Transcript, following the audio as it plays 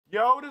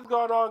Yo, what is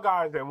going on,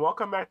 guys, and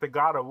welcome back to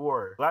God of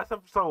War. Last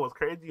episode was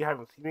crazy. You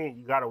haven't seen it,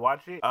 you gotta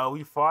watch it.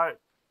 We fought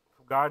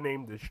some guy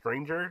named the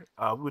Stranger.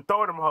 We were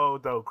throwing them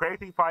hoes though.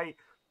 Crazy fight,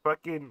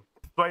 fucking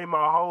explain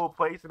my whole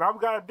place, and I've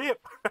got a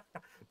dip.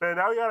 Man,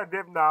 now we got a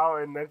dip now,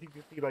 and as you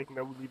can see, like, we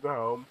leave it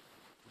home.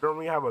 We don't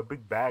really have a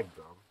big bag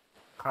though.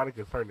 Kind of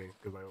concerning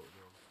because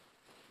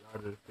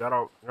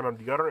y'all don't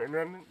deodorant and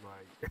then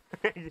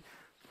like,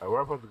 where am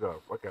I supposed to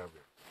go? Fuck out of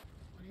here.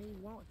 What do you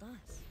want with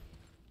us?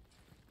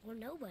 We're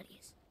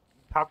nobodies.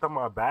 Popped on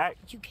my back.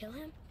 Did you kill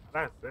him?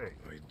 What did I say?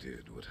 I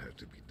did what had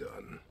to be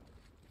done.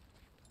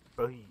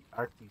 So he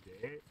actually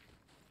did?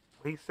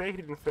 Well, he said he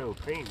didn't feel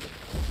pain.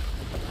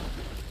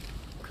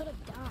 Could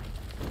have died.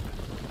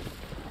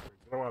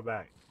 Get on my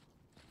back.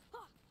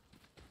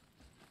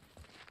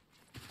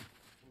 Can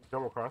you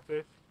jump across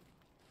this?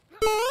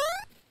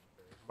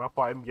 My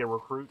fault, I didn't get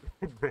recruit.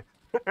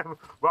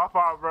 My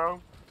fault, bro.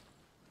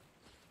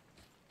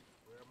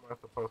 Where am I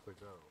supposed to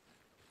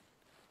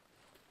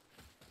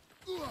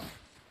go?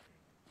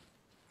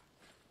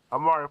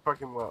 I'm already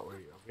fucking lost.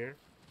 Wait, up here?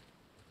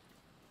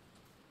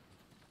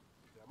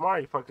 I'm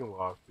already fucking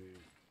lost, dude.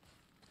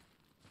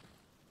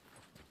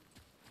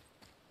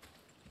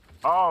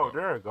 Oh,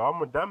 there we go. I'm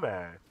a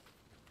dumbass.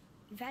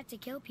 You've had to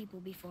kill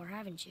people before,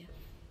 haven't you?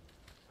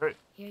 Hey.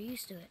 You're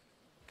used to it.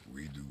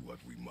 We do what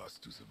we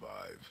must to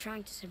survive.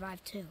 Trying to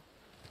survive too.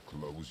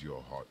 Close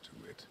your heart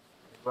to it.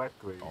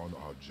 Exactly. On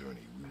our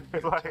journey, we will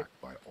be Like,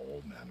 attacked by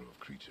all manner of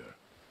creature.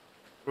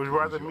 would you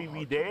rather me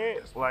be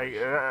dead? Like,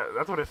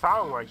 that's what it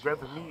sounds like.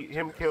 Rather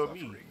him kill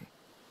me.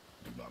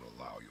 Do not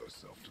allow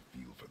yourself to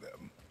feel for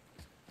them.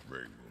 They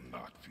will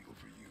not feel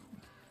for you.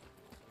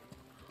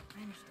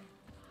 I understand.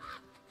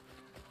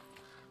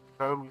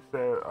 Tell him you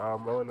said,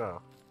 well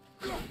enough.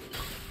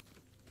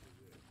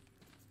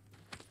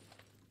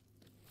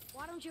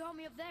 Why don't you help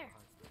me up there?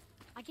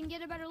 I can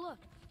get a better look.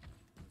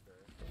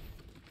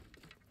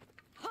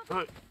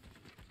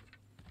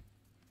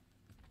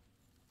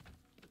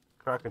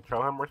 Can I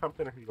control him or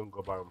something, or he gonna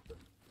go by himself?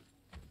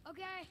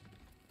 Okay.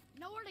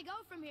 Nowhere to go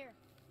from here.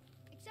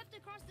 Except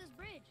across this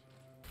bridge.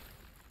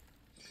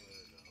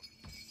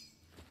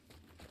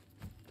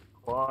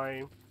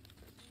 Climb.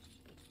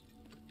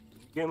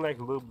 Getting like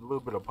a little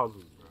bit of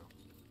puzzles,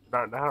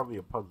 bro. Not really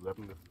a puzzle. I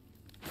mean,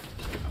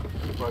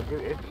 it's like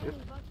it's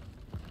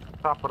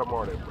top of the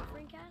morning, bro.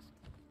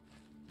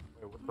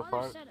 Wait, what the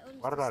fuck?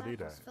 Why did I do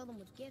that? Fill them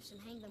with gifts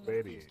and hang them Idiot.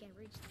 where thieves can't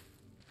reach them.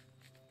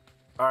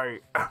 All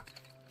right.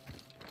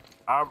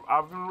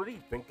 I've been really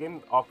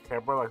thinking off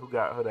camera, like who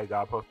that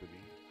guy supposed to be.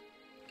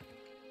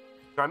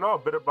 I know a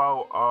bit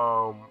about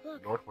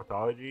Look. Norse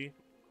mythology,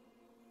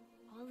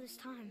 All this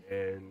time,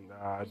 and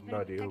I there's have been no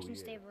a idea who he protection is.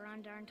 stave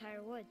around our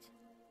entire woods.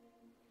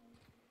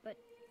 But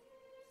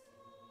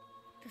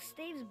the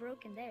stave's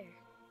broken there.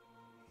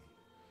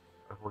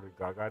 That's where the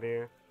guy got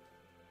in.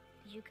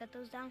 Did you cut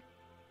those down?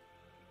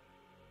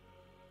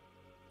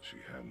 She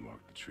had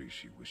marked the tree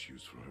she wished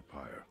used for her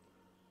pyre.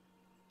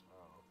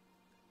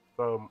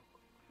 So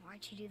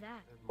Why'd you do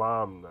that? his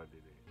mom not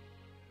did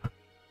it.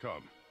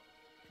 Come,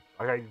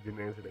 I got you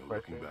didn't answer the you're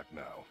question. looking back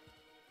now.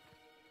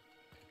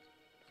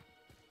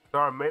 So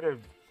I made it.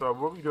 So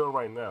what are we doing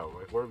right now?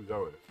 Like, where are we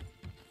going?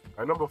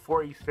 I know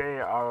before he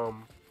said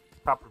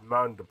top of the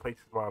mountain to place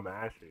his mom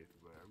ashes.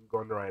 But are we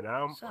going there right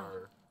now? So,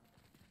 or?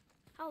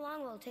 How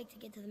long will it take to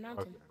get to the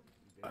mountain?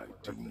 I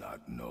do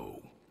not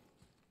know.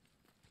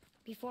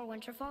 Before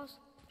winter falls?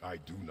 I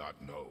do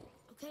not know.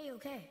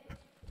 Okay.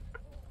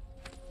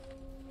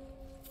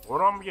 What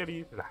am I gonna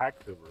use the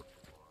hack silver?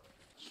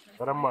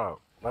 Let him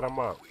up. Let him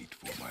up. Wait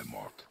for my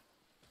mark.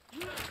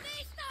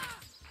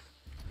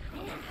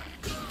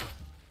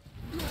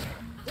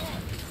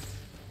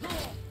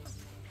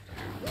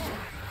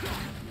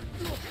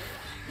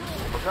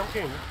 Look, I'm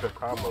getting used to the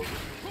combo.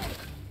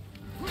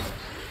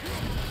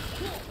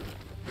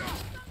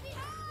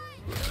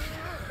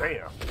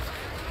 Damn.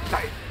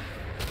 Damn.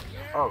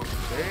 Oh,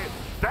 shit.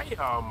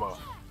 Damn.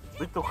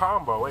 Lethal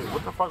combo. Wait,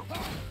 what the fuck?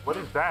 What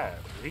is that?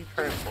 Did he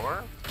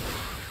transform?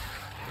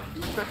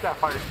 Set that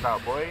fire style,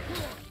 boy.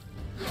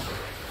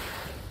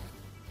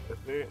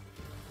 That's it.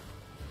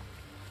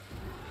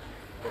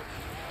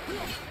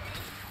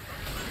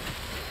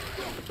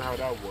 What the hell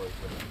that was?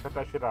 Cut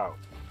that shit out.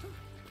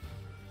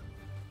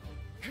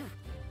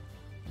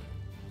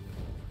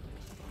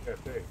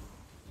 That's it.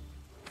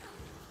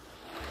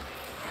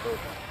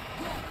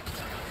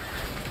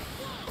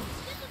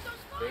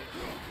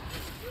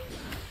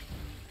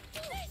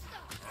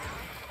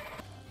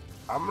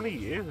 How many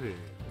is it?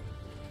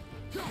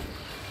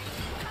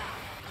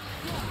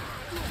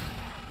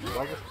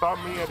 Like, stop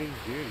me at these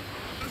dudes.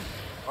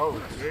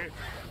 Oh shit.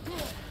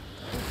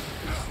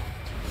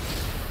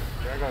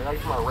 Yeah, I gotta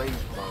use my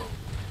rage mode.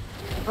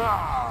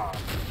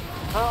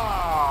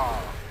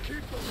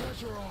 Keep the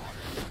pressure on.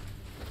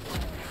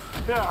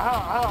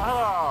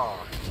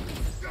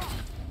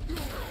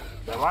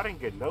 Damn, I didn't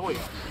get no way.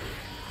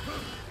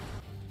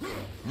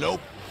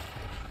 Nope.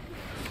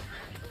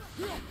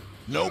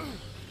 Nope.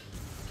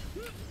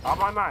 How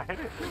am I not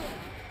hitting?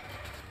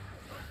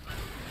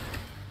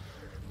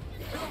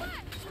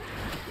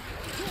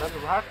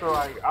 After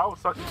like I was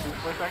sucking through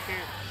for a second.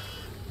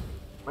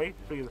 My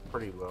HP is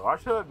pretty low. I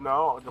should have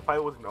known the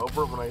fight wasn't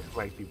over when I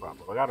like T-pop.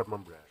 I gotta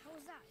remember that. How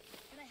was that?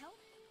 Did I help?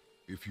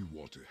 If you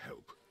want to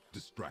help,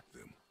 distract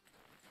them.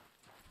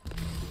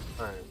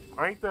 Alright.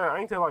 I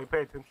need to like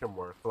pay attention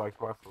more to like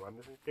my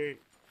surroundings and shit.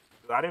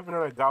 I didn't even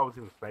know that guy was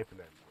even sniping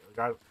at me.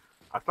 Like,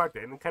 I saw like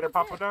the indicator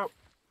popping up,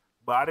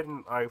 but I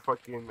didn't I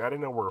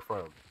didn't know where we're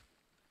from.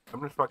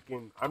 I'm just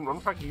fucking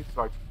used to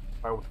like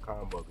playing with the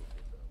combos and shit.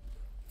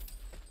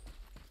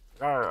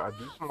 I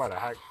do some of the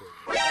hack shit.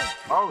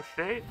 Oh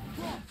shit!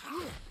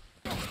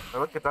 Now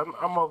look at that.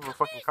 I'm over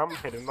fucking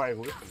commentating, not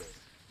even listening.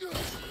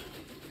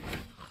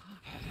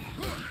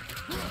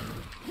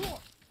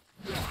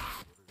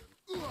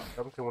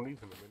 17 one of these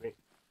in a minute.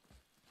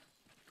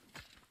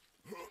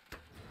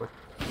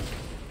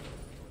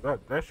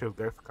 That shit,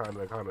 that's kind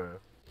of heavy.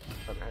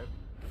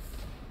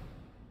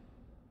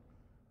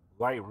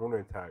 Light rune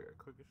attack. A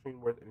quick machine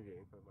worth energy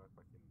inside my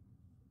fucking.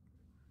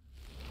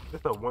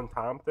 Just a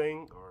one-time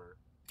thing, or?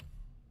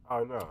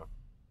 Oh no.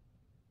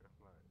 That's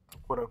not. I'll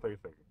quit on 30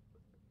 seconds.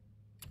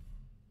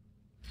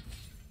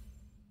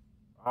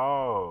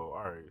 Oh,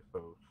 alright.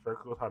 So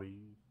circles how to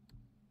use.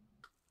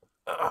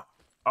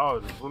 Oh,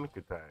 the runic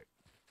attack.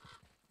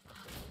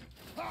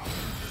 Whoa!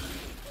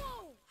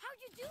 How'd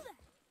you do that?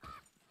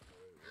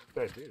 What's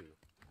that do?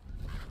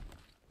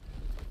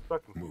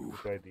 Fucking move.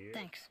 Good idea.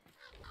 Thanks.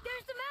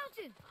 There's the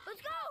mountain.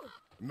 Let's go.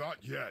 Not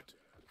yet.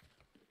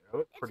 That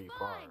looks pretty It's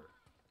far. fine.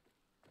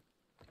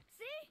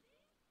 See?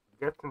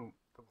 Guessing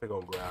something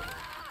gonna grab him.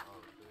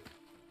 Oh,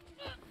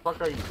 shit. What the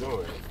fuck are you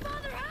doing?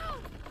 Father,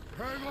 help!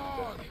 Hang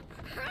on.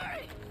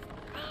 Hurry!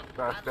 It's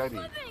not I'm steady.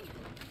 slipping.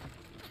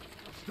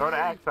 Throw the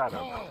axe at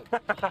Calm.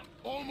 him.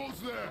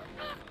 Almost there.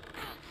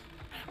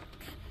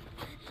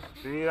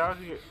 See, I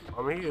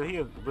mean, he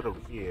a little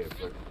kid,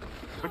 but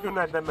we're doing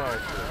that dumb ass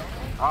shit.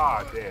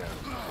 Ah, damn.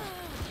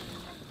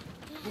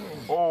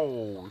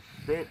 Oh,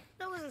 shit.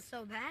 That wasn't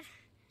so bad.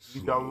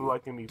 You don't look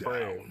like any Down.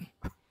 friends.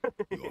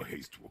 Your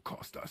haste will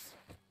cost us.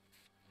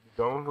 You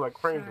don't look like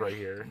friends Sorry. right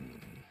here.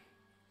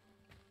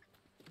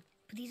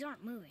 But these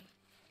aren't moving.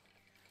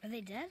 Are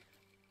they dead?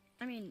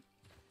 I mean,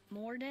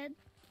 more dead?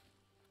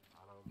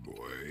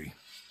 Boy.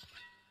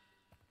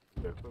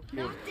 There's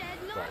Not dead,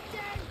 not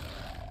dead!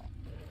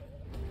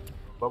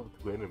 level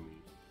 2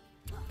 enemy.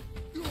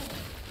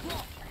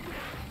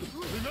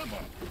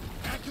 Remember,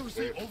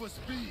 accuracy over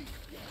speed.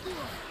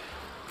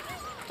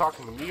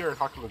 Talking to me or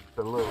talking to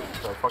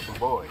the fucking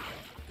boy?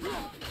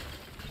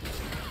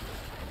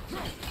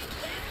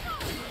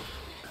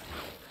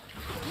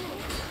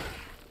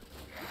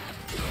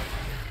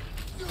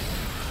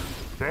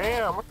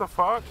 Damn, what the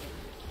fuck?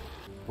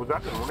 Was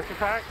that the runic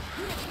attack?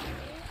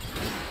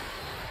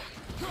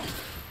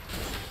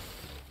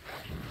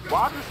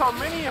 Why are there so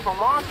many of them?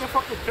 Why don't they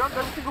fucking jump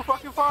every single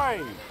fucking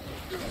fight?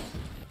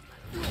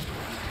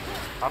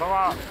 How do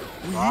I?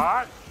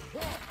 What?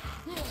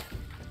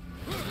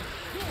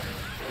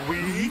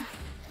 We?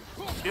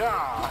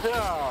 Yeah.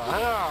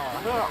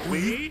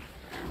 We?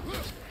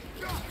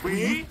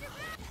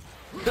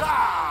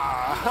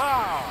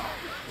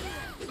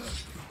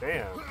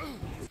 Damn.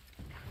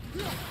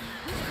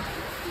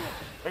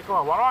 Hey, come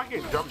on, why do I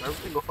get jumped every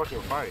single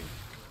fucking fight?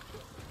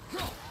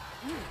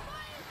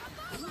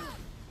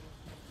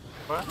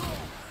 What?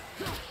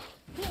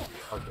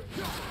 Okay.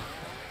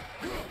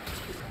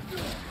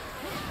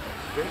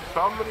 There's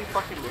so many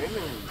fucking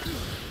enemies.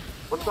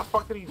 What the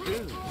fuck did he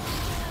do?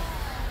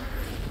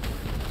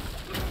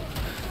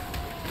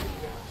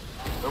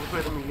 Don't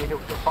put him get hit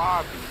with the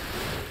 5.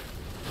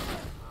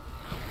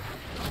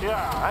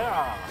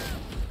 Yeah.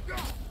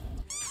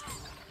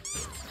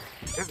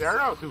 His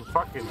arrow do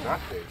fucking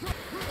nothing.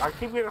 I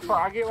keep getting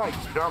I get like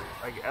jumped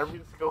like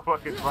every single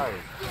fucking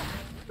fight.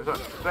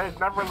 There's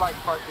never like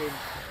fucking.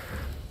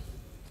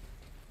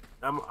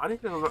 I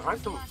need to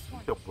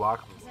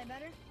block him. Is that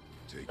better?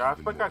 I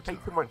think I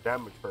take too much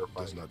damage for a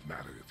fight. Does not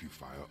matter if you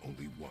fire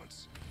only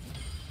once.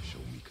 Show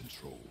me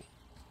control.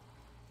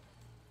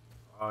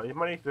 You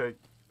might need to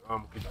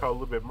control a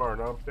little bit more, you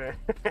know what I'm saying?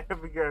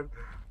 Because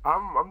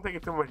I'm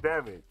taking too much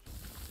damage.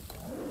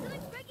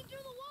 Something's breaking through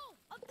the wall!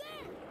 Up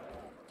there!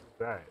 What's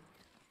that?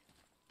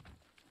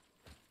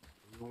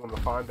 You want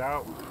to find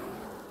out?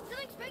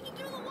 Something's breaking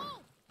through the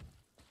wall!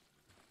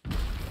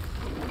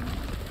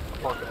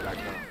 Fuck it back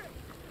up.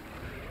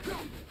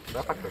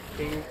 That's like the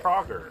King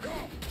Frogger.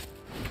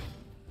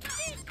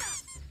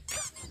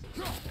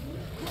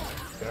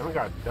 Damn, we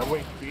got double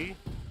HP.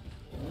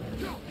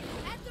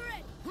 After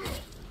it!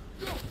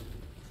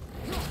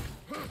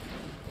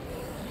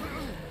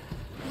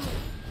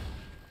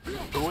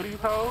 Who are these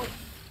hoes?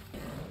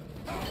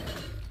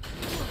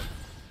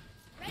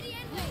 Ready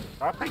and wait!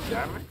 I'll take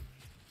damage.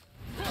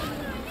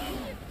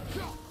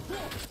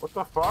 What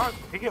the fuck?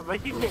 He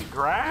get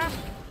grabbed?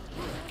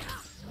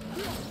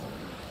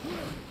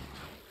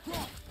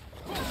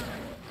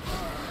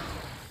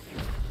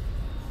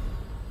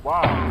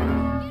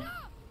 Wow.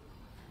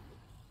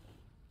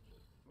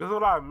 This is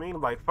what I mean.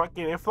 Like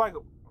fucking, it's like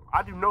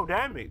I do no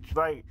damage.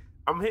 Like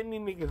I'm hitting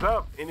these niggas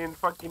up, and then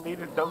fucking they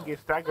just don't get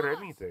staggered or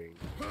anything.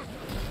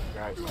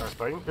 Guys,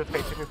 so you just pay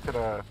attention to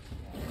the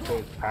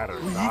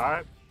pattern.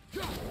 Dodge.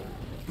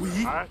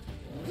 Dodge.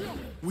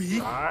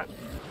 Dodge.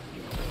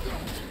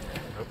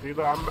 See,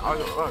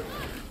 look.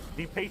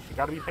 Be patient.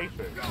 Gotta be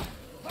patient.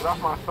 Get off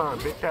my son,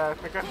 bitch ass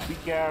nigga.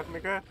 Weak ass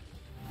nigga.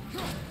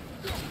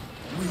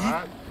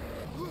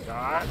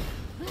 Dodge.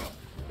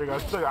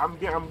 Dodge. Look, I'm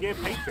getting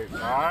patient.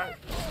 Dodge.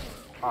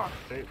 Oh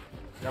shit.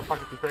 That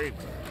fucking too crazy.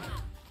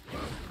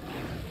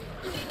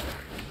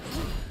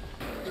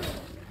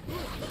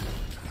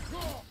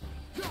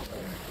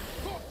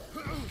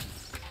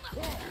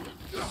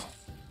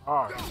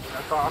 Oh, I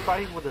thought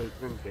he would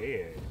have been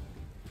dead.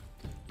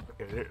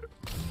 Okay,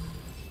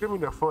 give me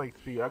the full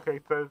HP. Okay,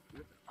 so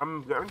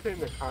I'm taking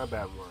the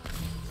combat one.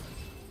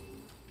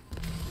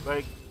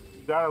 Like,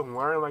 you gotta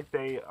learn like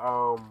they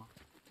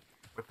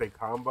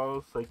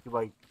combos, so you can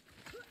like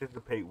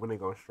anticipate when they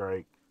gonna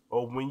strike,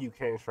 or when you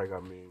can strike. I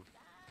mean,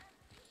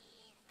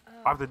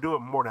 I have to do it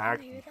more than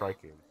actually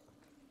striking.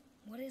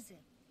 What is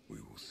it? We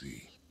will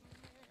see.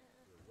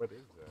 What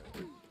is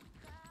that?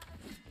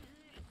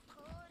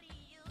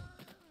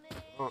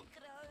 What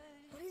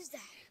is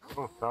that?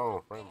 Don't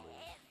sound friendly.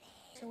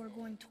 So we're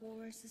going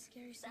towards the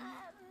scary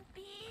center?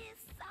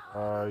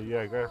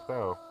 Yeah, I guess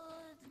so.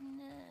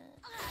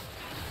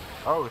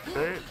 Oh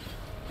shit!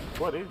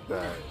 What is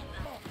that?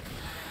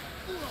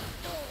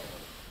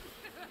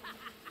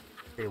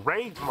 Okay,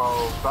 rage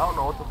mode. So I don't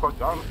know what the fuck.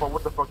 I don't know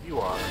what the fuck you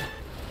are.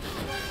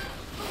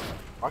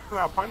 Why can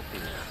I punch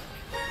you?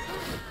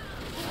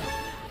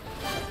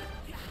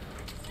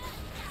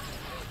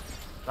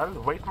 I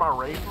just waste my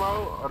rage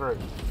mode, or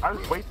I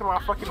just wasted my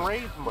fucking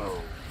rage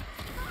mode.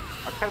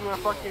 I can't even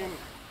fucking.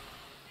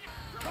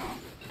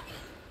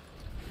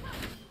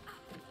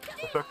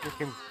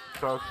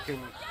 So can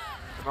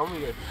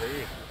only get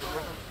rage.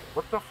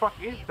 What the fuck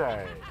is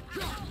that?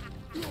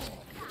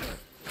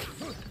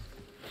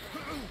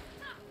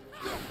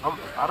 I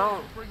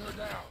don't. Bring her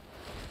down.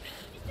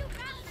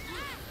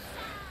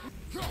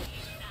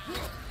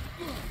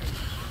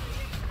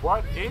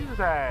 What is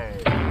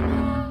that?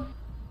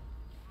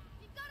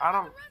 I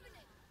don't.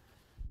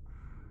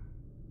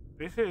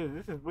 This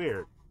is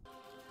weird.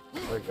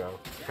 There we go.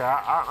 Okay,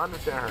 I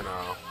understand her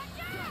now.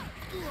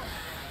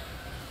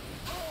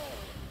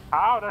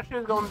 How? That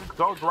shit's gonna just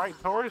go right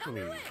towards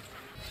me.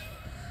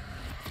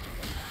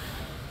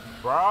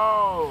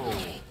 Bro!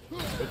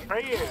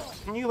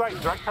 Atreus, can you like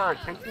direct her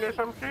attention or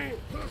some shit?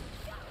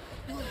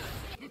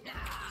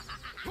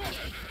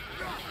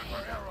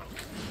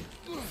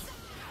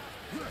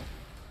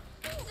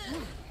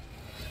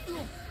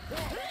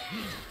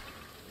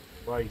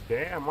 Like,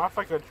 damn,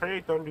 motherfucker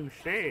Atreus don't do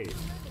shit.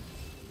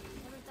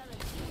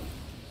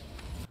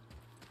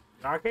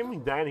 I can't be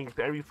dying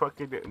to every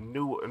fucking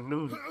new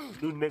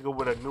nigga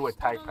with a new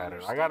attack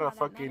pattern. I gotta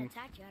fucking.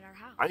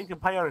 I need to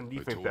play on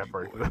defense at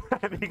first.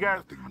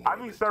 Because I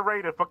be so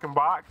ready to fucking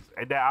box,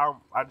 and then I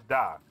just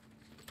die.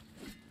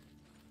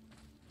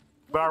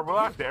 But I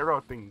realized the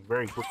arrow thing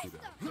very quickly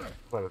though.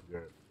 So that's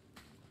good.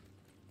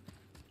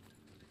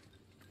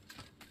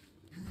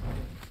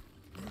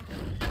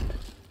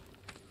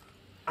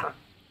 I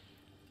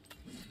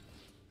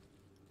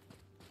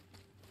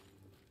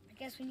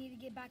guess we need to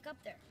get back up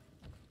there.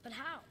 But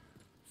how?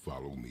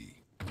 Follow me.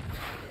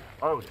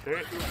 Oh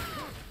shit.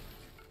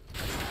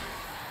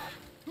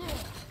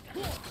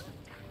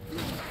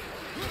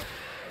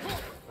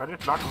 I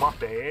just knocked him off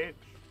the edge.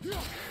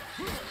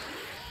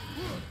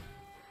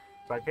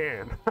 If I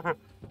can.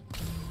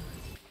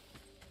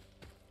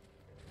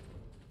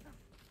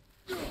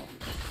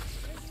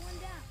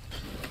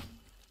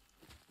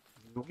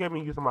 You get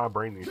me using my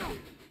brain and shit.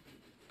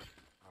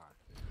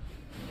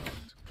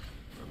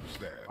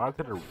 Understand? On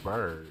to the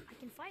bird. I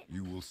can fight.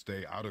 You will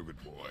stay out of it,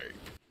 boy.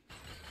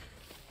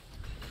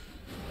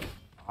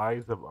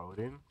 Eyes of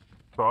Odin.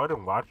 So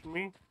Odin watching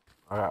me?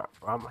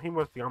 He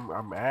must be.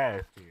 I'm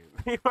ass.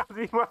 He must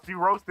be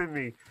roasting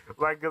me.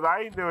 Like, cause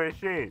I ain't doing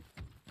shit.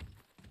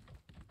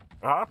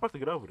 How am I supposed to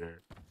get over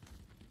there?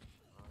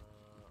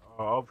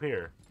 Over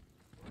here.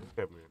 Look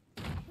at me.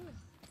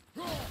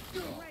 I'm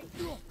ready.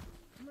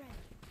 I'm ready.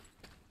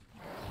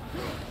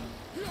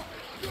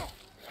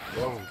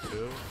 Going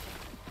to.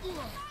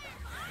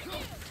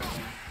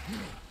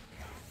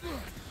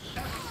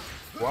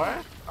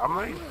 What? I'm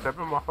not even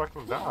stepping my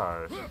fucking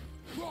dodge. Sorry,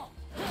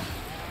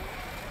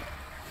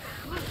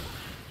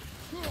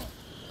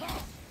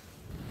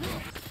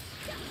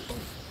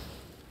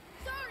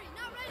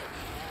 not ready.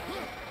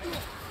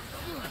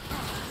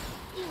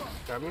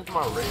 That means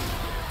my range.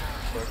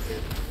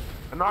 Fucking.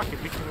 I know I can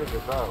beat you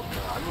niggas up, but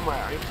I need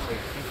my make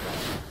feedback.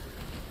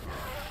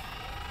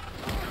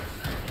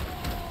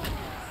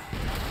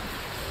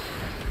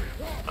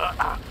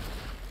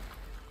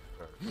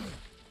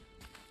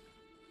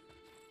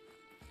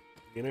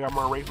 You know, I got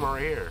my race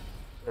right here.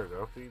 There we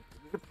go. See,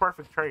 it's a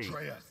perfect trade.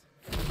 Atreus,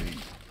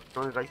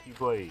 So it's like you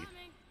played.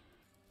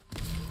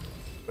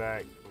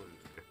 Back.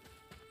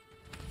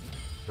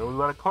 There was a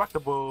lot of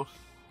collectibles.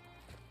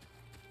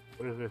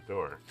 What is this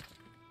door?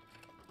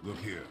 look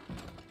here.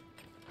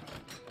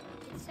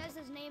 says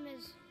his name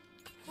is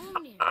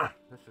Hrungnir.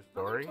 That's a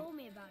story? Mother told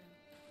me about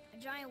him.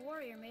 A giant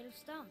warrior made of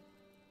stone.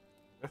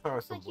 That sounds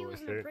Looks some like he was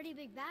in a bullshit. pretty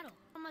big battle.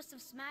 I must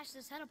have smashed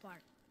his head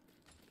apart.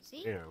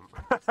 See? Damn.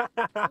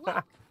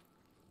 Look.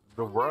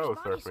 The Hrungnir's world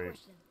body serpent.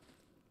 squished him.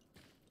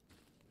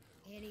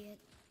 Idiot.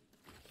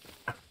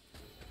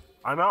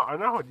 I know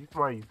how these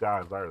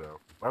guys are though.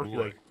 Obviously,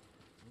 Boy. like,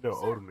 you know,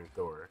 Odin and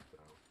Thor. So.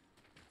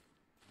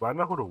 But I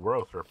know who the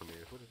world serpent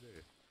is. What is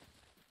this?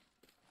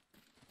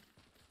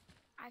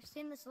 I've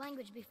seen this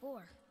language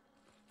before.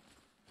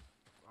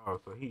 Oh,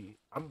 so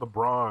I'm the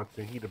bronze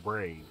and he the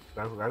brain.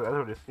 That's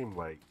what it seemed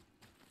like.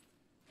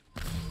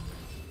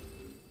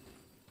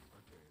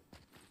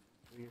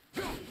 Okay.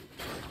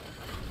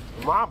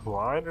 Am I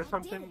blind or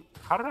something?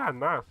 How did I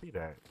not see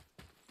that?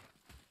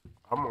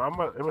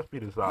 It must be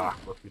the Zah.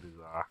 Must be the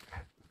Zah.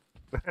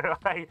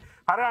 Like,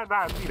 how did I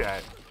not see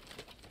that?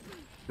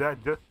 That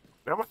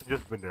must have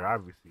just been there,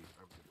 obviously.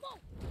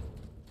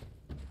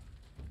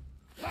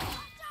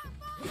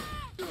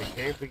 It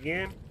came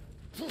again?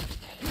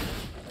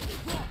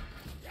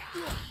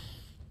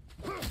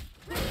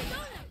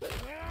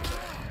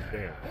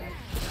 Damn.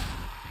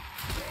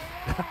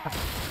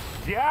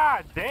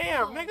 Yeah,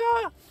 damn,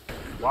 nigga!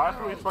 Why is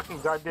so many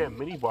fucking goddamn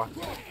mini bosses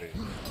in this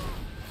thing?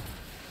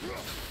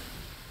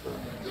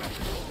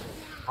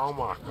 Oh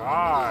my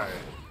god.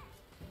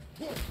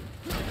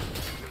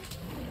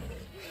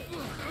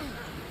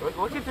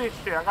 Look at this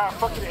shit. I got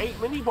fucking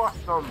 8 mini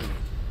bosses on me.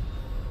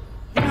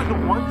 He just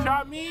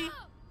one-shot me?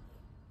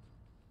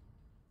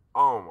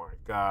 Oh my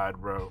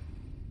god, bro.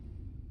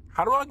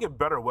 How do I get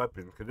better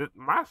weapons? Cause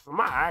my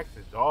axe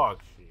is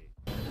dog shit.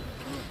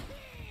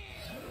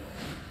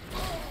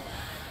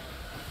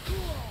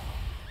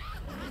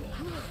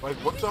 Like,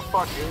 what the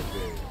fuck is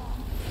this?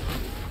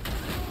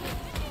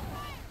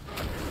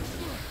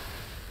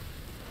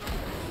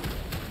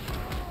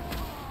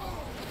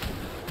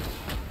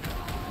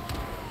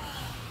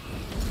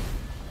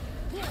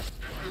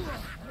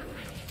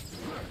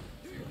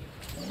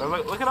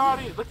 Look at all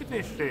these. Look at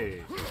this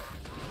shit.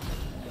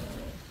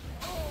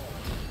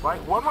 Like,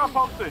 what am I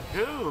supposed to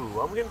do?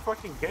 I'm getting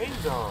fucking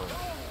gamed on.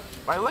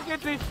 Like, look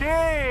at this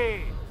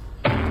shit.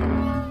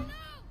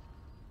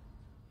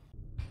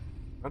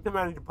 Not to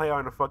manage to play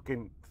on the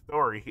fucking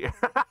story here.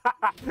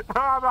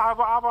 I'm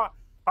on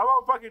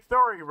fucking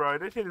story, bro.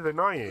 This shit is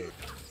annoying.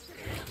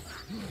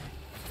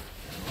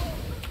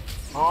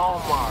 Oh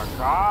my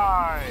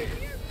god.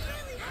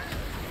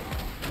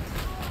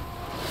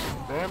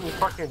 Damn, you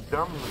fucking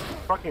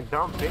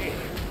dumb thing.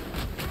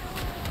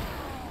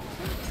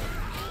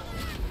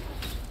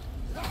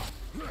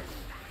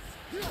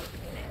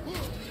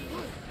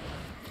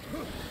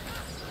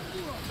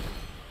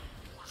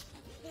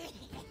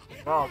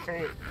 Oh,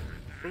 can't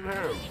shoot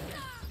him.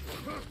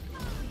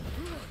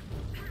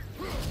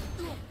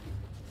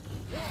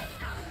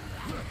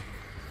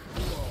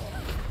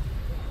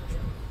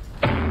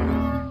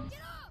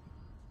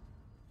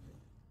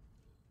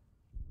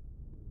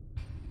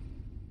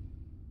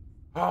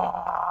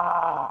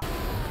 Ah!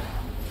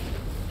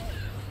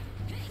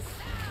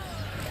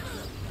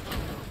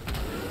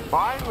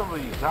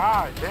 Finally,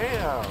 god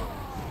damn.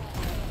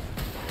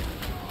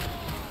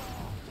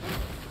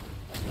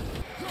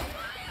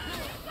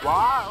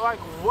 Why, like,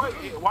 what?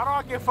 Why do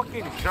I get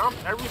fucking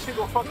jumped every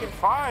single fucking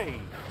fight?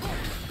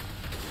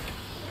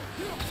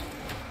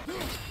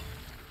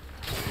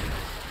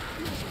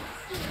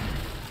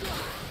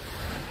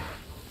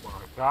 Oh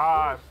my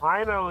god,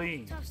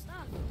 finally. Tough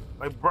stuff.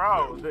 Like,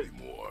 bro, There will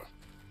be more.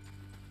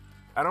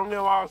 I don't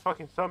know why I was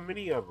fucking so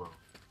many of them.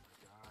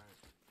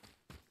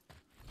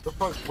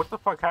 What the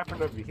fuck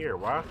happened over here?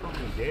 Why are so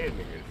many dead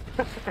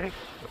niggas?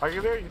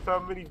 Like, there are so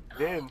many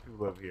dead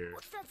people up here.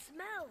 What's that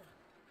smell?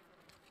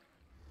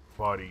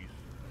 Bodies.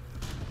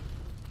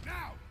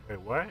 Now!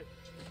 Wait, what? Are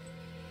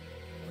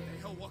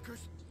they Hellwalkers?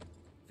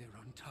 They're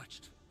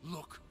untouched.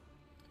 Look.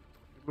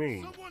 What do you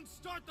mean? Someone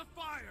start the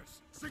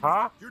fires!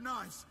 Huh? Your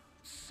knives.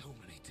 So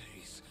many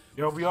days.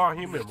 Yo, we all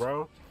human,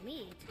 bro.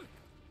 Meat?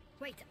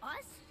 Wait, us?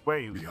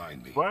 Wait,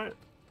 Behind me. what?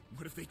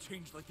 What if they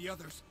change like the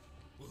others?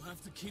 We'll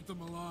have to keep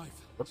them alive.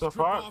 What the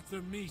Strip fuck? off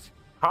their meat.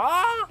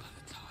 Huh? By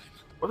the time.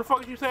 What the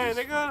fuck is you saying,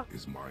 This nigga?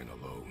 is mine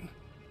alone.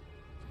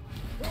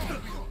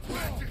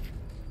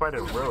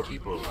 Fighting real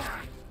people.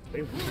 They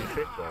do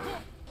shit though.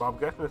 But I'm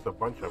guessing it's a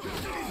bunch of them.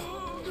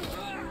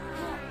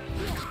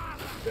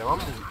 Damn, I'm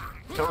just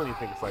killing these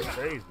things like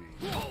crazy.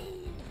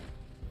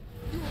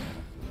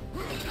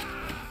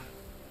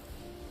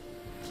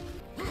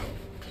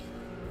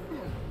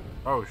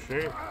 Oh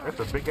shit, that's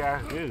a big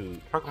ass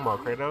dude. Talking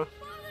about Kratos.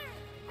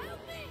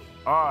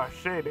 Oh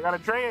shit, they got a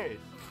Atreus.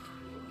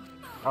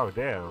 Oh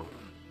damn.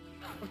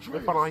 They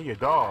put on your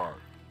dog.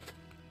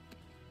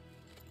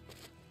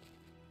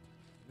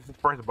 This is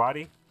first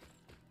body.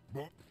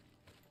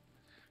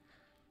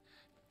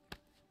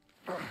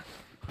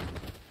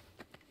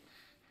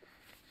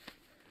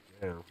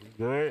 Damn, you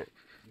good?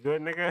 You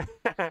good, nigga?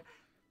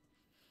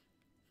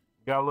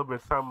 Got a little bit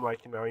of something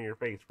like, you know, in your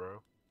face,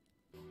 bro.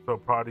 So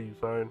proud of you,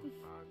 son.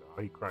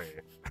 No, he crying.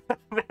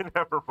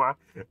 Never mind.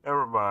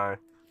 Never mind.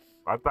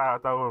 I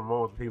thought when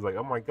Mom, he's like,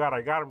 oh my god,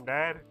 I got him,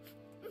 Dad.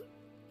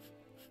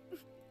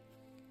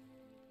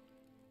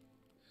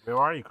 Man,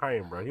 why are you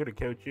crying, bro? He would have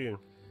killed you.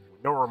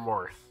 No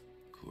remorse.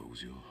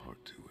 Close your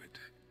heart to it.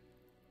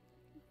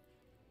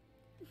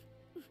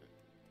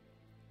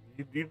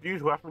 You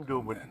just watch me do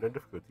it with no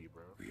difficulty,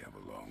 bro. We have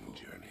a long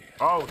journey.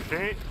 Oh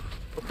shit!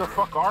 What the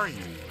fuck are you?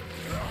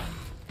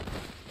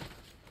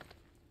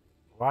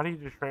 Why did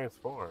you just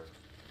transform?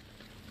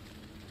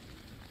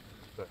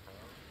 What the hell?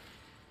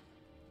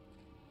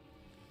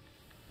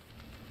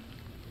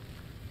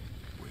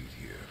 Wait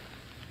here.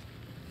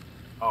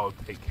 I'll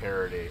take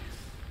care of this.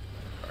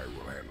 I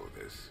will handle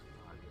this.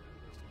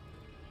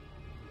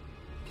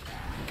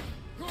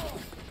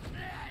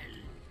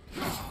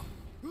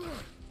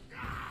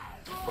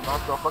 I'm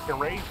not so fucking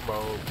rage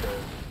mode,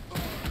 cause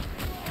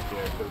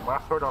my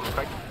sword don't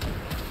affect you.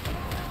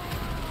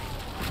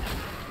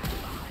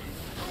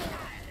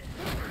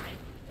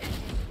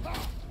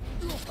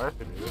 That's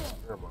it is.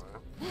 Never mind.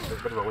 It's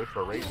a bit of a waste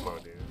for rage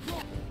mode, dude.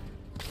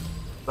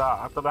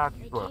 Stop. I thought I had to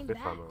use my fist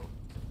on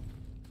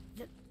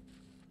them.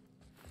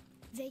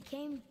 They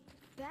came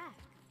back.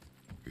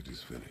 It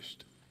is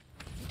finished.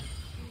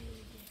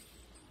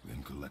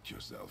 Then collect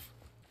yourself.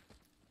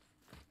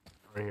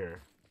 Right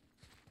here.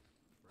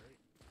 Right?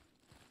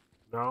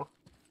 No?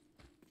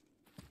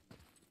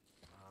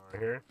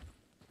 Right here?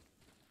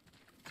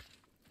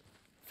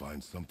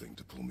 Find something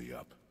to pull me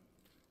up.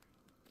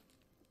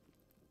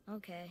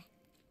 Okay.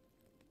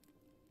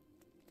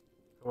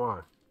 Come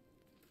on.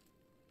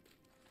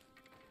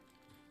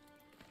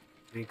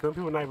 See, some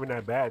people not even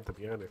that bad, to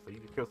be honest, so you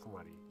can kill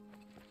somebody.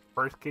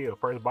 First kill,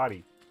 first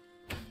body.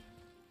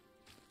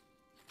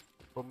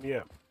 Pull me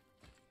up.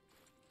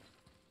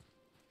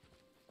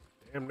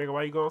 Damn, nigga,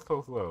 why you going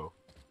so slow?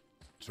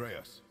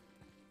 Atreus,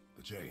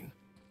 the chain.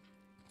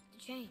 The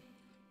chain.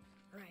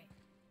 Right.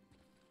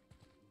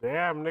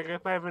 Damn, nigga,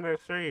 it's not even that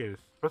serious.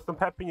 Put some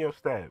pep in your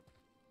step.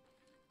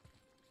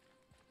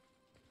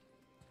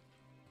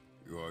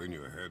 You are in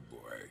your head,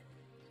 boy.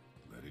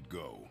 Let it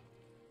go.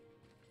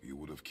 He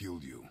would have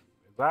killed you.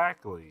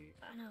 Exactly.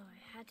 I know,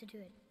 I had to do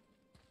it.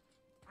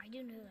 I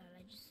do know that,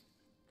 I just...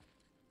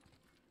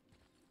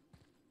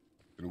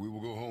 And we will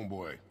go home,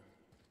 boy.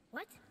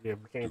 What? Yeah,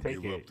 we can't To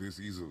take give it. up this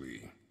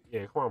easily.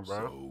 Yeah, come on, bro.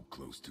 So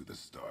close to the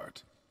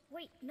start.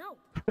 Wait, no.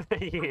 Yeah.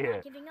 I'm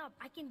not giving up.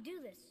 I can do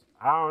this.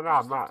 I don't know. I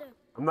I'm just have not. to,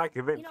 I'm not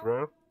convinced, you know,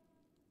 bro.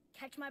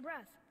 Catch my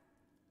breath.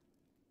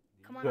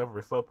 Come on. You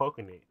ever slow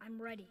poking it?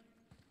 I'm ready.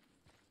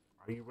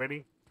 Are you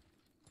ready?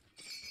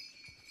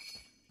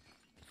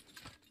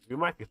 We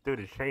might get through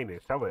the chain and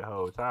sell it the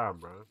whole time,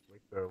 bro.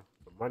 Make some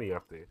money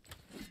off this.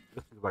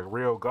 This is like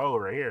real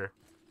gold right here.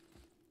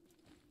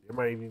 You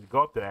might even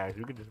go up to that.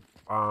 You could just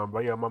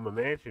buy your mama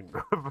mansion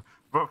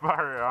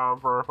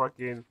for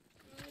fucking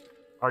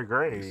our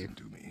grave. Listen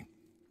to me.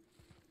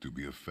 To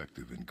be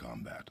effective in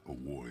combat, a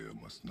warrior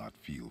must not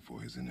feel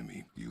for his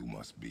enemy. You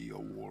must be a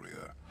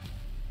warrior.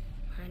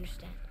 I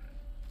understand.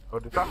 Oh,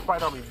 did y'all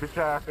fight on me, bitch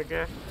ass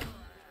nigga?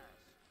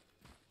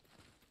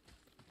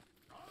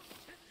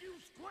 If you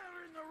square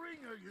in the ring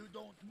or you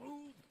don't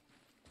move,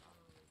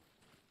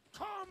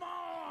 come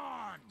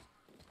on!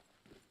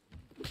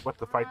 What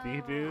to fight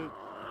these dudes?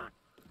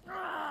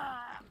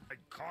 I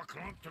cock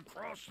humped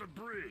across the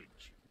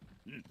bridge.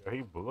 Yeah,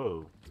 he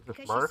blue. Is this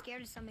Because she's Murph?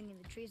 scared of something in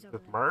the trees over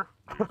This there. Murph?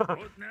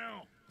 What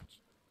now?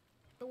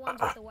 The ones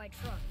with the white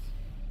trucks.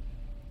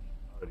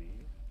 Oh,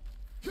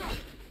 these?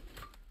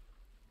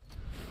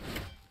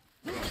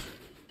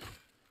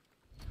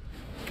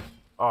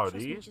 Oh, Trust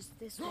me, these? just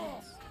this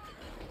once.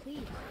 Please.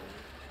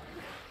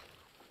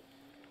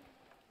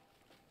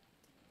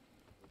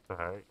 What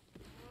the heck?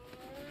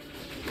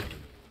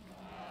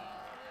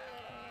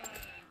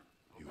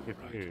 You're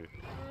right. Dude.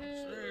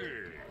 Say,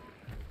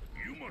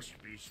 you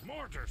must be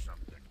smart or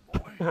something,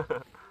 boy.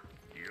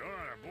 You're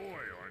a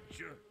boy, aren't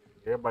you?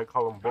 Everybody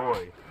call him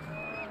boy.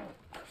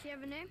 She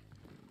have a name?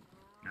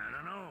 I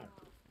don't know.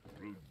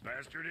 Rude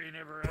bastard ain't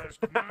ever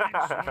asked mine,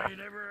 so I ain't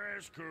ever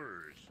asked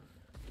hers.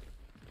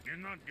 You're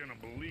not gonna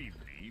believe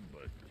me,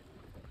 but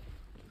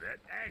that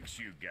axe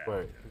you got,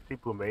 Wait, the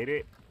people made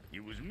it?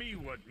 it was me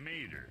what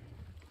made her.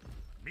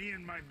 Me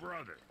and my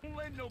brother. Don't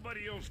let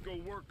nobody else go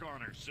work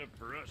on her except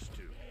for us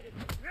two.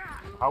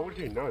 How would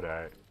you know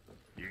that?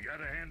 You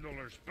gotta handle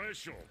her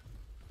special,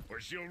 or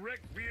she'll wreck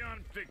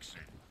beyond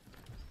fixing.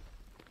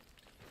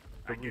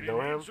 I Did we can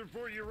know him? answer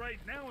for you right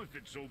now if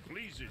it so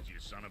pleases you,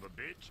 son of a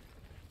bitch.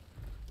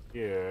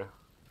 Yeah.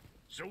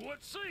 So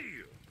what say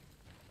you?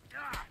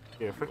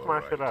 Yeah, fix You my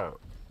are shit right. out.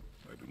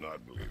 I do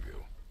not believe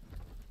you.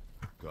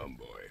 Come,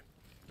 boy.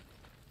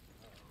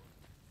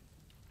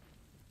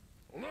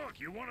 Look,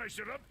 you want I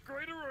should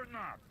upgrade her or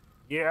not?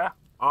 Yeah.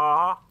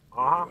 Uh-huh.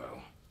 Uh-huh. Very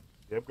well.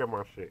 Yep, get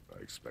my shit.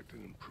 I expect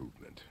an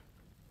improvement.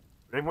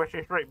 Make my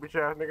shit straight, bitch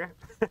ass nigga.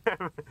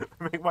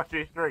 Make my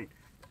shit straight.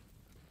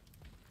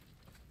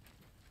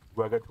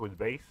 Do I go to his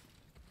base?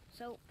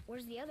 So,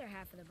 where's the other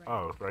half of the brain?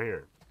 Oh, it's right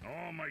here.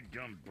 All my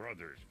dumb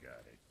brothers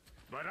got it.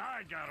 But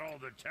I got all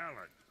the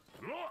talent.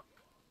 Look!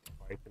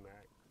 Fight and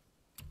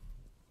axe.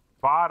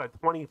 5 to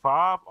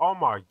 25? Oh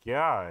my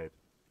god.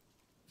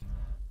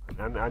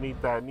 I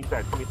need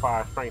that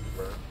 25 strength,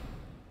 bro.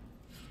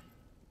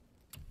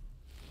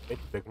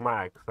 It's the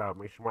max out.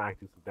 Make sure my axe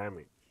do some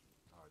damage.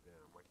 Oh damn,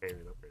 I can't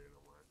even upgrade it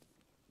no more.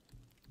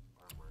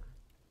 Armor.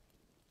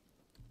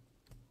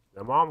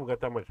 Now mom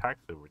got that much hack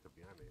silver, to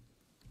be honest.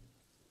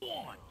 Go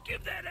on,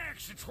 give that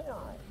axe a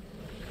twirl.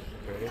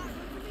 Okay.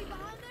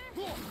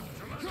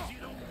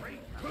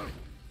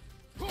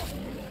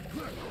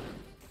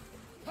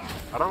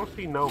 I don't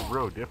see no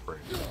real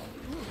difference.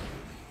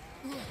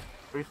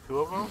 There's 2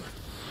 of them?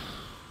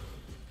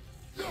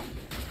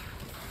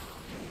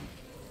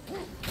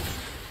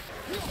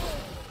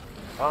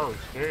 Oh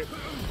shit.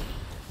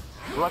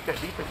 Look, that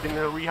defense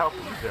didn't re-help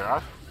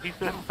either. He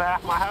still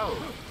half my health.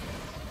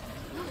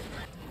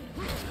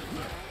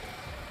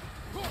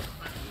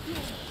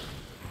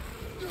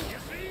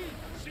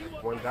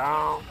 One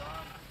down.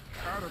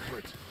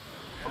 Adequate.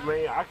 I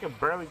mean, I can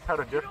barely tell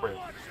the difference.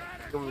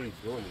 He don't really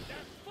do anything.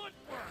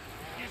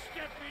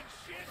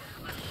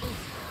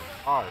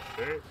 Oh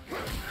shit.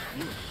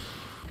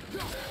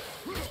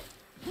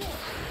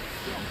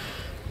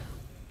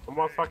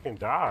 Almost fucking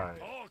died.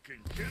 Talk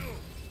and kill.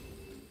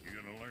 You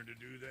gonna learn to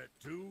do that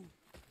too?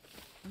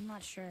 I'm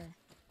not sure.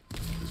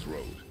 This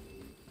road,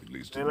 it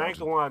leads to And I ain't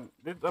gonna lie,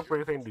 this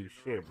upgrade ain't do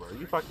shit, bro.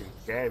 You fucking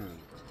scammed me,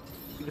 bro.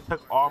 You just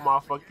took all my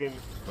fucking,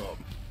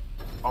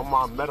 all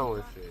my metal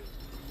and shit.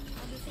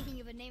 I'll be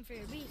thinking of a name for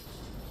your beast.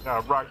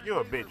 Nah, Brock, you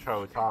a bitch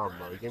whole time,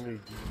 bro. Give me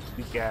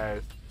these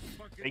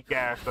big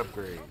ass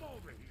upgrade.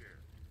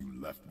 You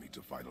left me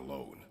to fight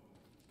alone.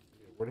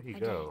 Where did he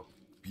go?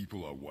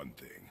 People are one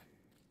thing.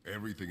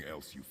 Everything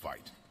else you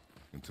fight.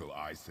 Until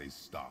I say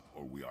stop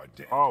or we are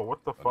dead. Oh,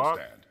 what the fuck?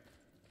 Understand?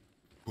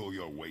 Pull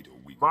your weight or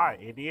we My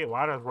go. idiot,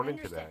 why does run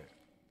into that?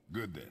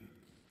 Good then.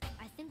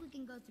 I think we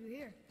can go through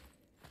here.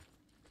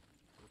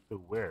 To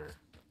where?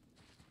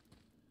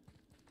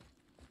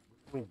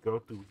 Let me go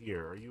through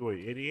here. Are you an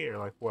idiot or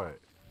like what?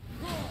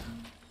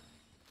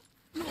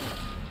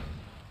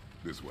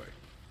 This way.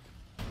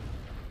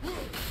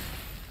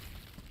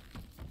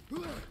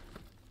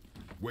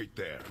 Wait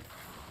there.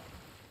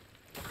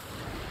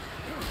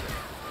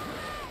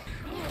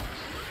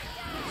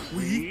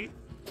 We?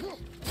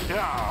 Yeah,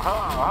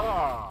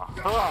 ha,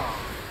 ha, ha.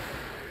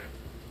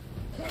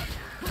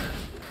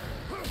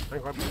 I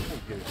think I'm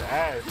gonna get his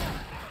ass.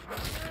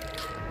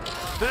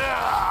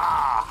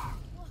 Yeah!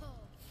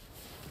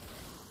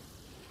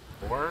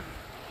 Or?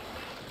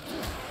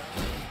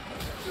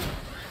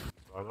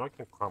 Oh, I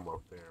can climb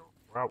up there.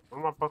 What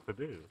am I supposed to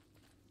do?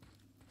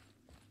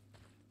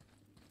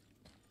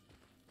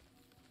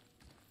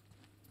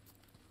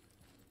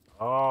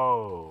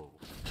 Oh.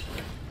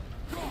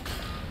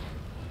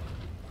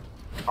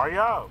 Hurry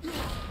up!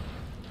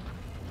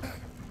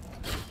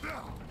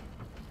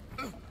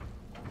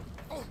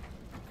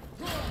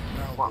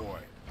 Now, boy.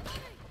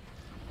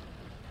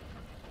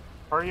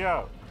 Hurry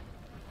up!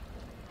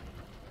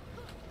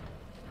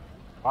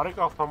 I think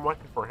I'll come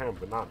lucky for him,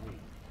 but not me.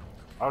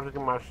 I was just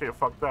getting my shit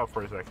fucked up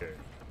for a second.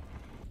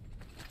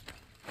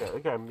 Yeah,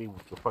 look at me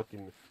with the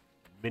fucking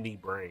mini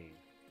brain.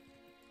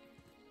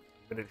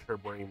 Miniature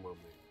brain moment.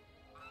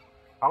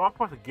 How am I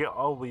supposed to get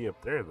all the way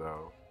up there,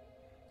 though?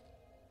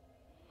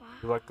 Wow.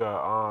 Like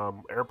a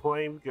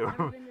airplane?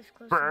 Never been this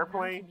close For to a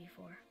airplane? mountain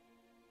before.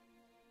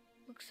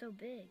 Looks so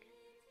big.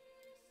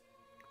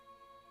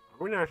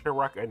 We're not sure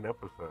where I can end the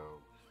episode.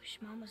 Wish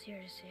Mom was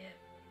here to see it.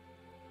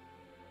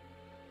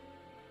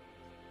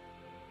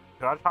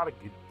 Should I try to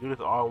do this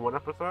all in one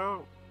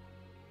episode?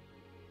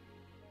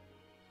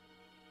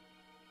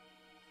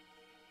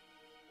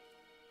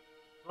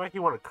 I feel like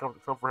you want to come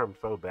for him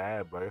so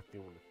bad, but I just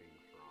didn't want to see him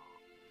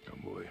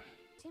strong. Come, boy.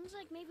 Seems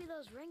like maybe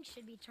those rings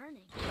should be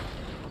turning. The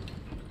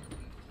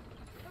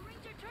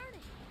rings are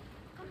turning.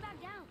 Come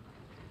back down.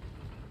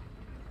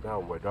 Now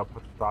what? Do I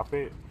put stop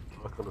it?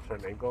 Let's go to a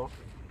certain angle.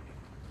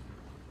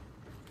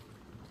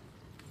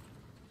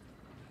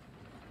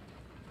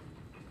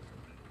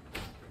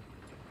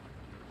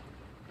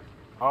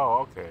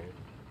 Oh, okay.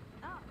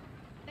 Oh,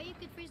 bet you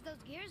could freeze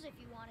those gears if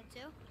you wanted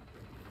to.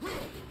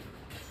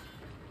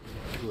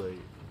 Too late.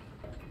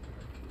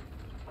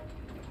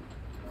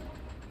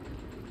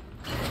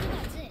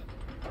 That's it.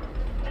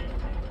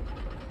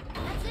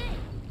 That's it.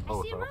 I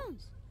Oh, see so-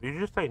 runes. Did you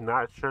just say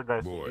not sure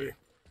that's Boy, it?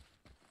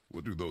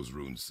 what do those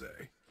runes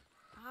say?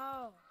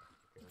 Oh,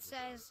 it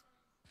says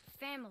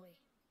family.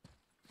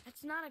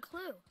 That's not a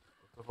clue.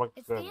 What the fuck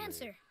It's does the that mean?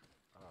 answer.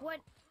 What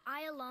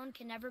I alone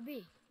can never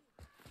be.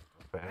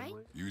 Family?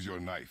 right? Use your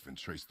knife and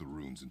trace the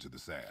runes into the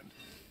sand.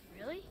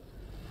 Really?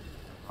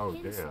 Oh,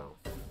 Think damn. so.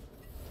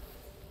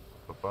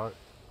 What the fuck?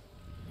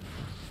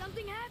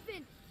 Something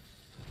happened.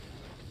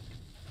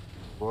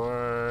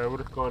 Boy, what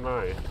is going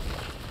on?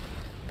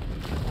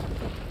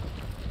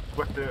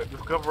 What to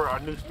discover a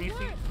new species?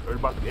 Or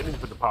about the enemies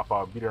to pop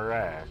out and beat our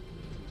ass?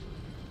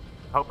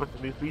 Help us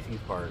the new species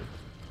part.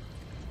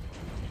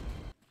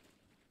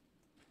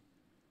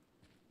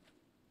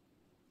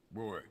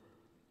 Boy,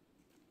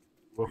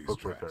 What These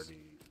footprints are tracks. these?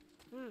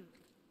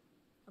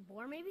 A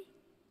boar, maybe?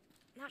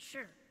 Not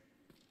sure.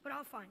 But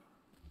I'll find it.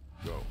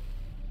 Go.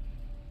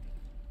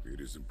 It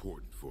is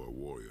important for a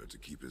warrior to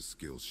keep his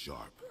skills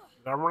sharp.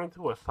 Did I run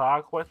into a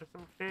side quest or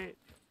some shit?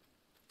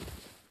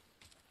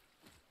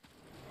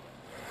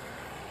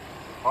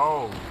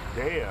 Oh,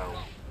 damn.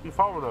 We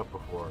followed up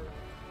before.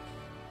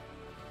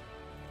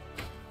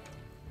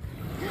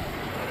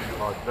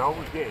 Oh, no,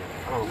 we didn't.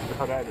 I don't know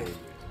how that is.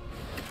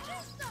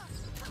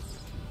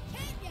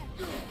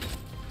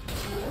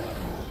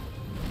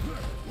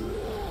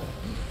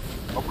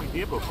 Oh, we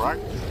did before,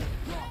 actually.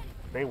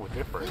 Name was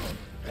different.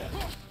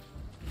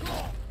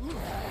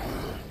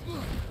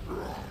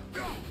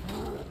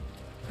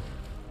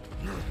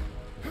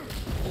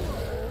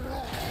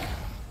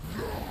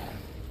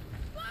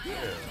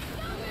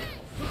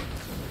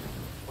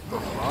 What the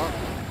fuck?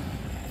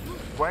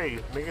 Wait,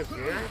 is niggas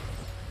here?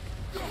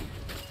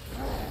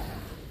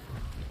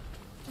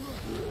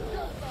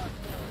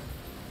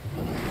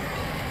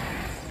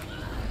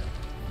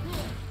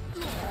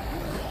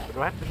 Do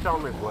I have to show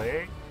him his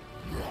leg?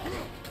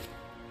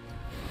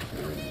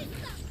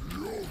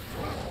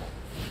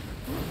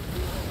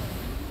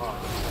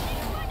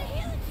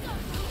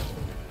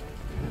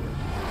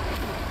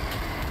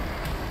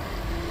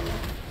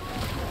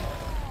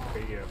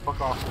 Okay, yeah, fuck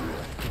off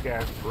this big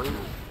ass brute.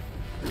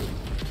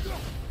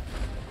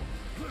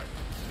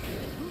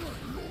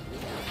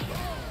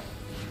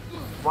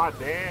 My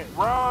dad,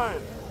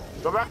 run!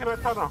 Go back in the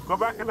tunnel, go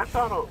back in the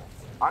tunnel.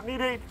 I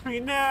need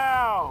HP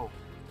now!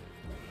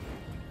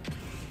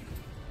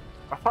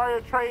 I'm sorry,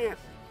 Atreus.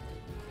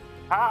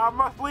 I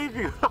must leave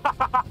you.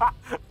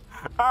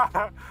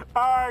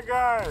 Alright,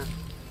 guys.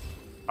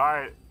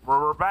 Alright,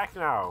 we're back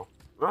now.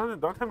 Don't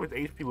tell me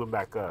his HP went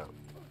back up.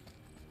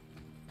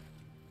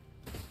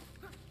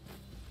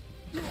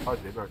 Oh,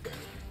 it did, okay.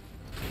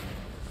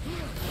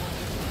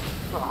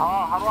 So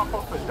how do I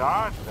supposed to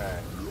dodge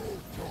that?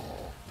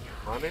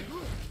 Running?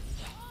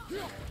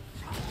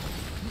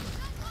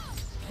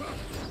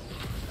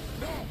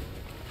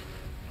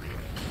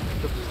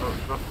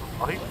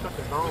 Oh, he took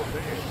his own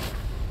thing.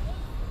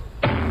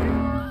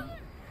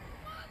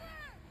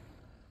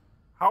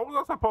 How was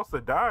I supposed to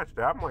dodge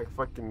that? I'm like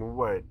fucking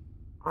what? I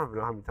don't even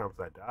know how many times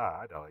I died.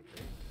 I died like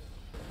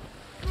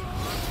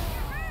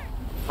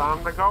that.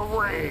 Time to go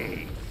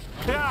raid.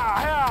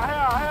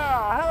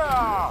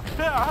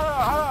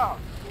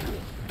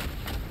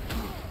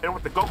 And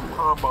with the Goku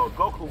combo.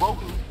 Goku.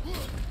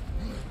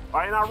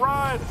 Alright, now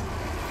run!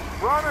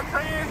 Run,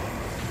 Atreus!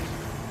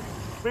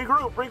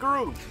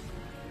 Regroup!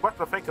 What's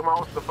the fake him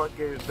out with the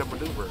fucking the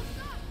maneuver?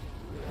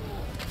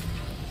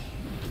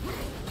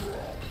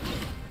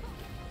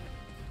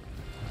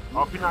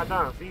 Oh, if you're not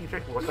done, see you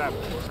checking what's that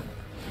for.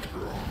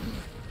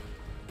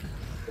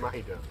 Now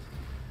he done.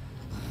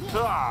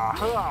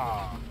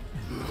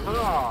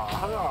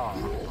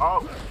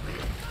 Oh!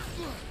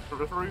 So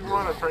just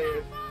rerun a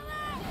trade.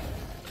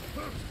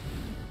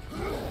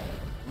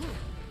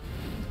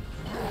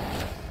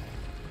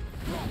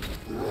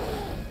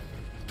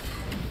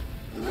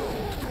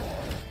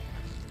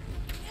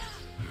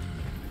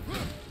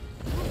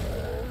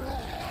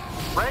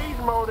 Rage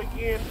mode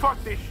again.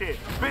 Fuck this shit.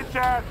 Bitch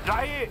ass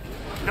giant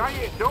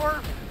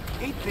dwarf.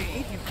 Eat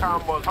these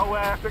combos, hoe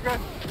ass nigga.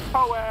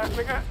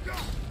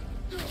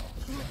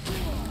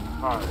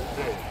 Alright,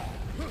 shit.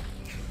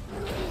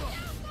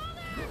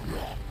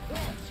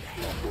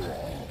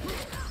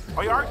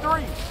 Oh, you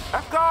R3.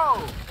 Let's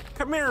go.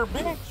 Come here,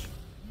 bitch.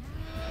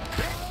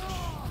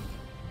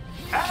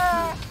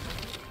 Ah!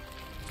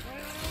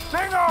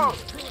 Nigga!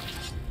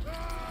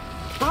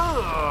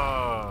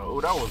 Oh,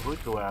 that was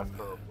lethal ass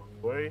curve,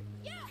 boy.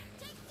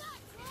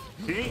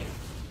 We.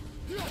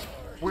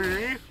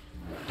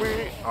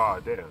 Oh,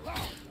 damn.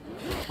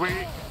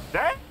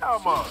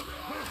 Damn!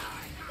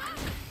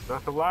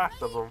 That's the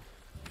last of them.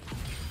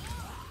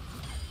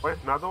 Wait,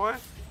 another one?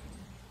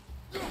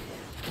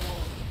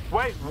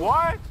 Wait,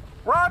 what?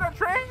 Run,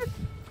 Atreus!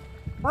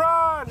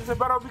 Run! It's a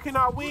battle we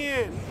cannot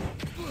win!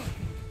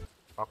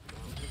 Oh,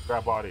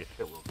 grab all this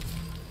shit real quick.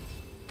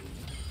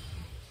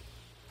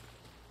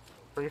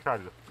 Pretty sure I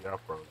just got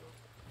from them.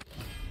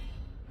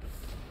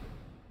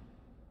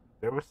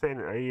 They were saying,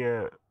 oh,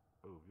 you're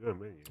a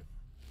minion.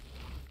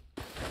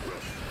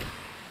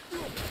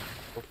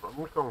 I'm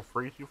just gonna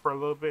freeze you for a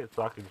little bit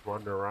so I can just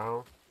wander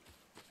around.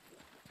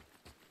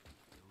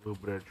 A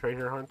little bit of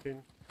treasure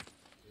hunting.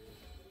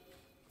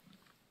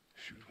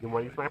 You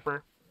want your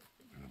sniper?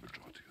 Remember,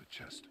 draw to your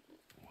chest.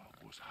 Wild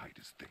boar's hide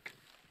is thick.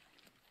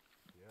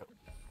 Yep.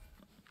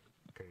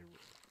 Okay,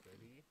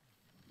 ready?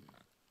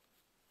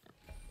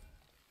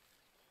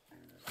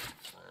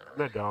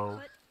 No, don't.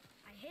 But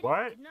I hit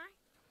What? it, didn't I?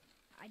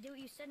 I did what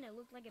you said and it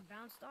looked like it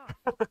bounced off.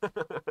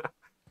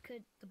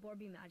 Could the board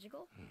be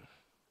magical?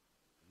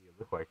 Yeah,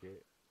 look like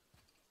it.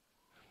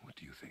 What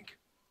do you think?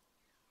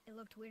 It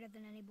looked weirder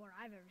than any board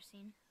I've ever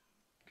seen.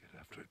 Get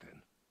after it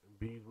then.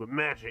 Bees with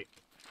magic.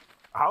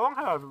 How long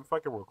have I been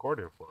fucking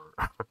recording for?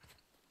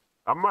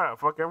 I'm gonna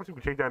see if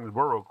we check down this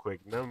board real quick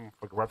and then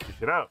fucking wrap this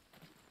shit up.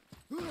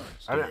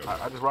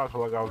 I just watched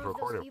like I was One of those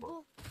recording for.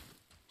 people?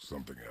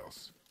 Something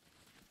else.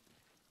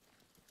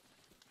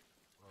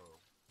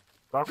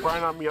 Stop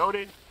crying on me,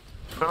 Odin.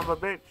 Son of a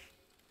bitch.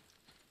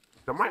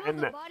 So I might Some of end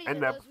the the bodies end are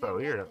the those episode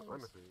weird here, red things.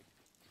 honestly.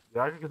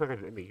 Yeah, I guess I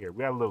could end it here.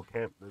 We had a little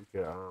camp. We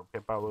could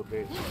camp out a little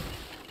bit.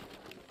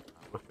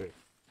 What's this?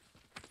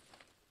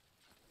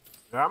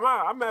 Yeah,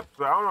 I'm at,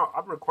 I don't know,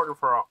 I'm recording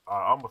for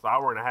almost an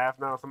hour and a half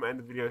now, so I'm gonna end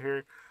the video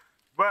here.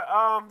 But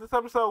this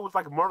episode was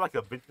like more like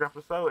a bitching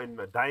episode and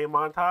a dying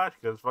montage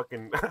because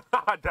fucking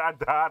I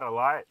died a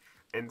lot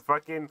and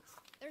fucking.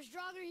 There's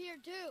Draugr here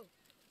too.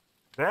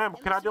 Damn,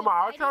 At can I least do you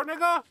my didn't outro, fight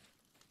nigga?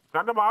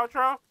 Can I do my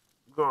outro?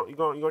 You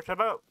gonna shut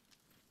up?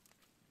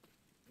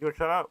 You gonna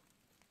shut up?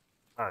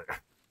 All right.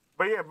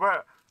 But yeah,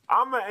 but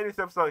I'm gonna end this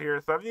episode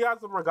here. So if you guys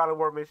want more God of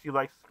War, make sure you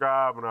like,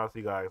 subscribe, and I'll see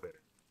you guys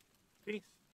later. Peace.